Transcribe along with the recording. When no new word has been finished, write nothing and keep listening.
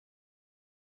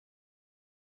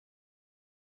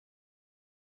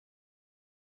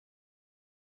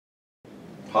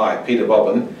Hi, Peter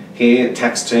Bobbin here,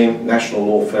 tax team, national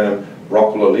law firm,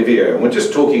 Rockwell Olivier. And we're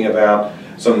just talking about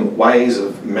some ways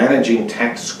of managing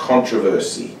tax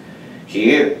controversy.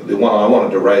 Here, the one I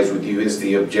wanted to raise with you is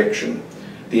the objection.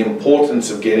 The importance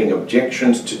of getting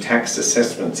objections to tax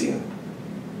assessments in.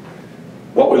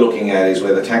 What we're looking at is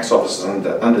where the tax office has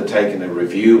undertaken a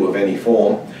review of any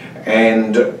form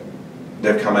and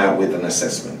they've come out with an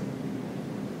assessment.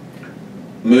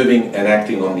 Moving and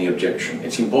acting on the objection.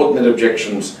 It's important that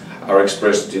objections are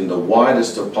expressed in the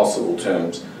widest of possible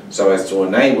terms so as to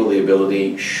enable the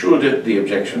ability, should the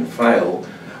objection fail,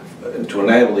 to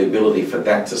enable the ability for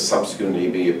that to subsequently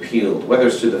be appealed, whether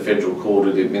it's to the Federal Court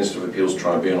or the Administrative Appeals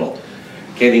Tribunal.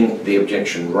 Getting the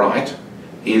objection right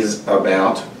is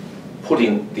about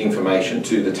putting the information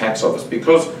to the tax office,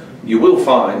 because you will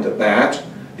find that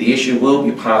the issue will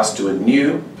be passed to a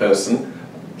new person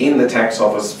in the tax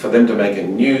office for them to make a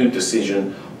new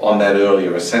decision on that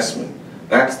earlier assessment.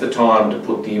 That's the time to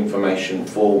put the information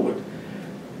forward.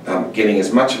 Getting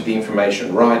as much of the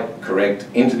information right, correct,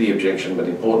 into the objection, but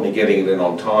importantly getting it in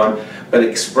on time, but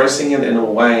expressing it in a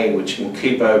way which can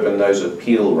keep open those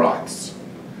appeal rights.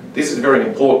 This is very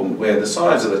important where the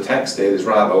size of the tax debt is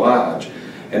rather large,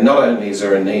 and not only is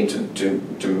there a need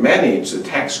to manage the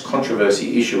tax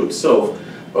controversy issue itself,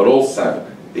 but also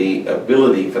the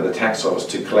ability for the tax office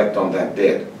to collect on that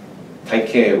debt. Take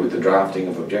care with the drafting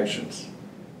of objections.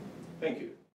 Thank you.